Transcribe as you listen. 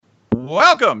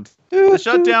Welcome to the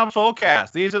Shutdown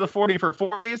Fullcast. These are the 40 for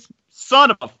 40s. Son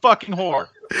of a fucking whore.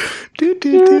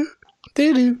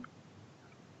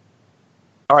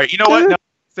 All right, you know what? No,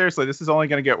 seriously, this is only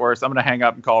going to get worse. I'm going to hang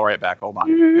up and call right back. Hold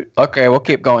on. Okay, we'll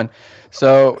keep going.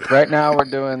 So right now we're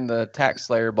doing the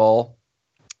Taxslayer Bowl.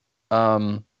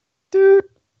 You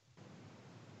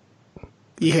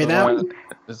hear that?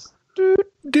 Who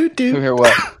hear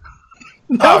what?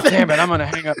 Oh, damn it, I'm going to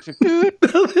hang up.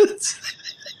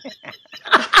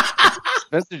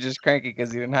 Spencer's just cranky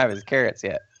because he didn't have his carrots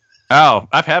yet. Oh,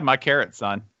 I've had my carrots,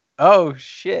 son. Oh,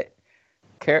 shit.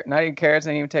 Not even carrots,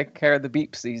 ain't even taking care of the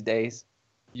beeps these days.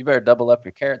 You better double up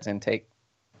your carrots intake.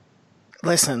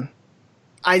 Listen,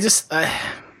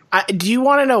 do you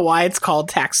want to know why it's called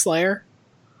Taxslayer?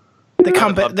 The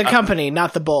company,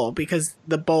 not the bowl, because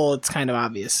the bowl, it's kind of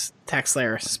obvious.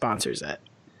 Taxslayer sponsors it.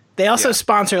 They also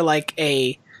sponsor I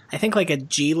think a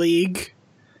G League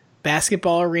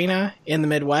basketball arena in the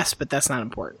Midwest, but that's not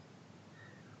important.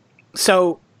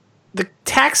 So the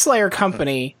Taxslayer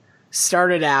company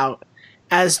started out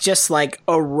as just like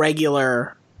a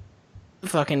regular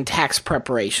fucking tax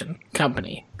preparation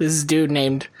company. This is a dude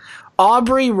named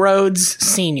Aubrey Rhodes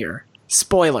Sr.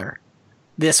 Spoiler,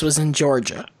 this was in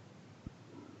Georgia.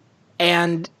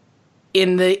 And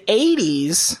in the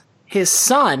 80s, his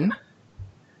son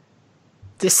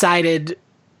decided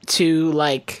to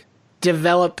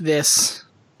develop this,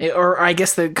 or I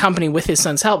guess the company with his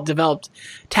son's help developed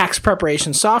tax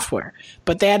preparation software,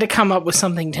 but they had to come up with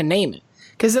something to name it.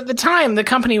 Because at the time, the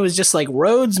company was just like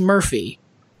Rhodes Murphy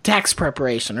Tax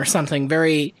Preparation or something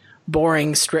very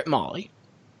boring strip molly.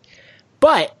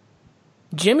 But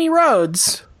Jimmy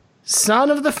Rhodes, son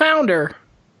of the founder,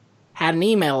 had an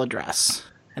email address.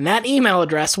 And that email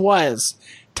address was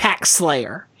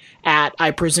Taxslayer at, I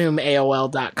presume,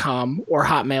 AOL.com or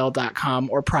Hotmail.com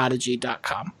or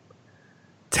Prodigy.com.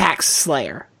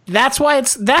 Taxslayer. That's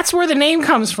where the name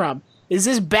comes from. Is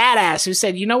this badass who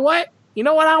said, you know what?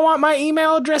 I want my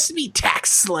email address to be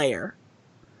Taxslayer.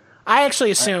 I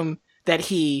actually assume that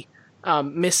he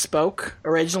misspoke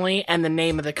originally, and the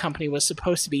name of the company was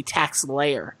supposed to be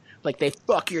Taxslayer. Like, they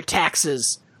fuck your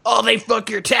taxes. Oh, they fuck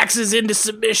your taxes into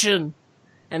submission.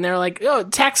 And they're like, oh,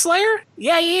 Taxslayer?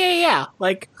 Yeah.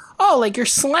 Like, oh, like you're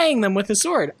slaying them with a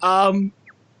sword.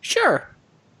 Sure.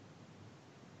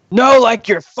 No, like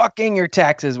you're fucking your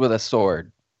taxes with a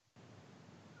sword.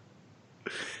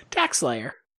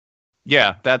 Taxslayer.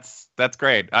 Yeah, that's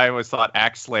great. I always thought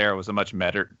Axe Slayer was a much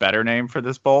better name for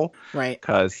this bowl. Right.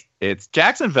 Because it's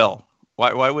Jacksonville.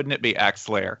 Why wouldn't it be Axe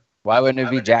Slayer? Why wouldn't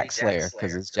it be Jack Slayer?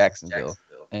 Because it's Jacksonville.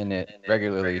 And it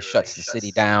regularly shuts the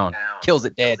city down. Kills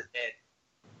it dead.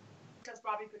 Because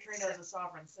Bobby Petrino is a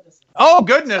sovereign citizen. Oh,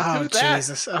 goodness. Oh, Who's that?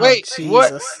 Jesus. Oh, Wait,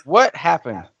 Jesus. what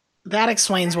happened? That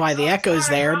explains why the echo's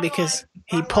there, because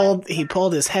he pulled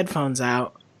his headphones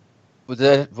out.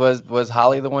 Was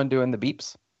Holly the one doing the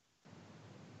beeps?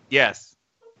 Yes.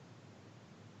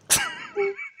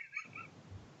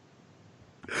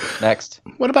 Next.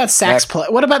 What about sax play?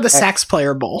 What about the sax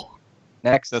player bowl?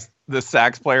 Next. The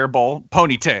sax player bowl.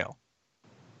 Ponytail.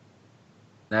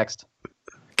 Next.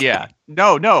 Yeah.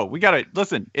 No. We gotta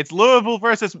listen. It's Louisville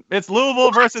versus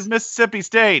Mississippi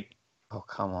State. Oh,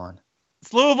 come on.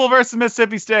 It's Louisville versus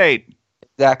Mississippi State.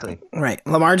 Exactly. Right.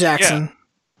 Lamar Jackson. Yeah.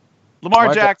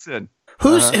 Lamar Jackson.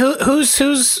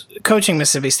 Who's coaching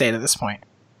Mississippi State at this point?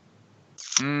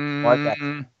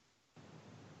 Manny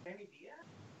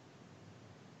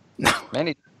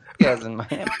Diaz in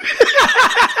Miami.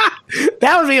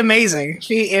 That would be amazing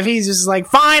if he's just like,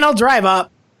 fine, I'll drive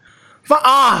up.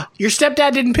 Your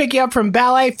stepdad didn't pick you up from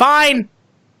ballet. Fine.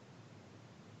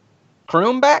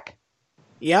 Kroom back?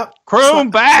 Yep.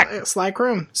 Kroom back. Sly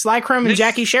Kroom and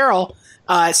Jackie Sherrill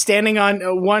standing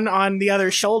on one on the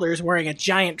other's shoulders wearing a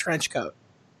giant trench coat.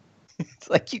 It's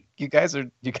like you guys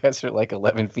are like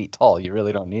 11 feet tall. You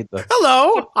really don't need the.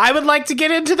 Hello, I would like to get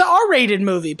into the R-rated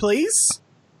movie, please.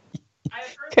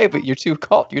 Okay, but you're too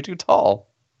tall.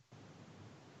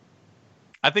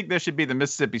 I think there should be the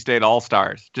Mississippi State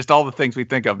All-Stars. Just all the things we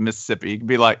think of Mississippi. You can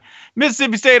be like,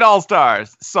 Mississippi State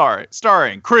All-Stars.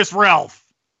 Starring Chris Ralph.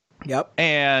 Yep.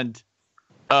 And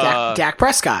Dak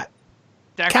Prescott.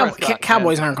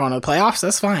 Cowboys aren't going to the playoffs.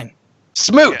 That's fine.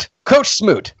 Smoot. Yeah. Coach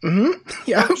Smoot. Mm-hmm.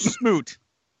 Yeah. Coach Smoot.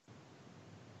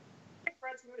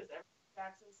 Fred Smoot is ever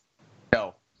taxes.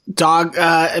 No.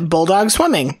 Bulldog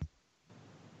swimming.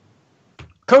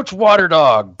 Coach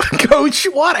Waterdog.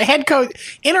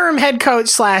 Interim head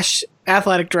coach /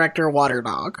 athletic director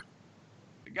Waterdog.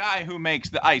 The guy who makes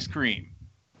the ice cream.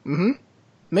 Mm-hmm.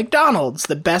 McDonald's,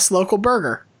 the best local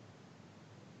burger.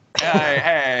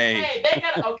 Hey. Hey, they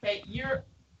got okay.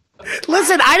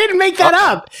 Listen, I didn't make that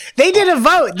up. They did a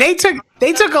vote. They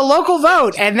took a local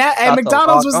vote, and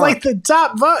McDonald's was like the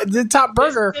top vote, the top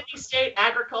burger. Mississippi State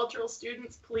agricultural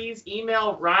students, please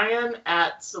email Ryan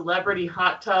at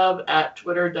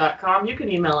celebrityhottub@twitter.com. You can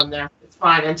email him there. It's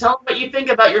fine. And tell him what you think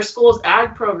about your school's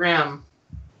ag program.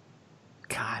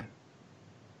 God.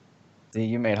 See,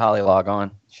 you made Holly log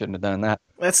on. Shouldn't have done that.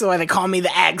 That's why they call me the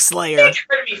Taxslayer. Get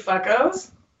rid of me,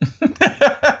 fuckos.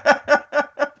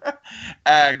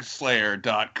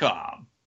 Agslayer.com.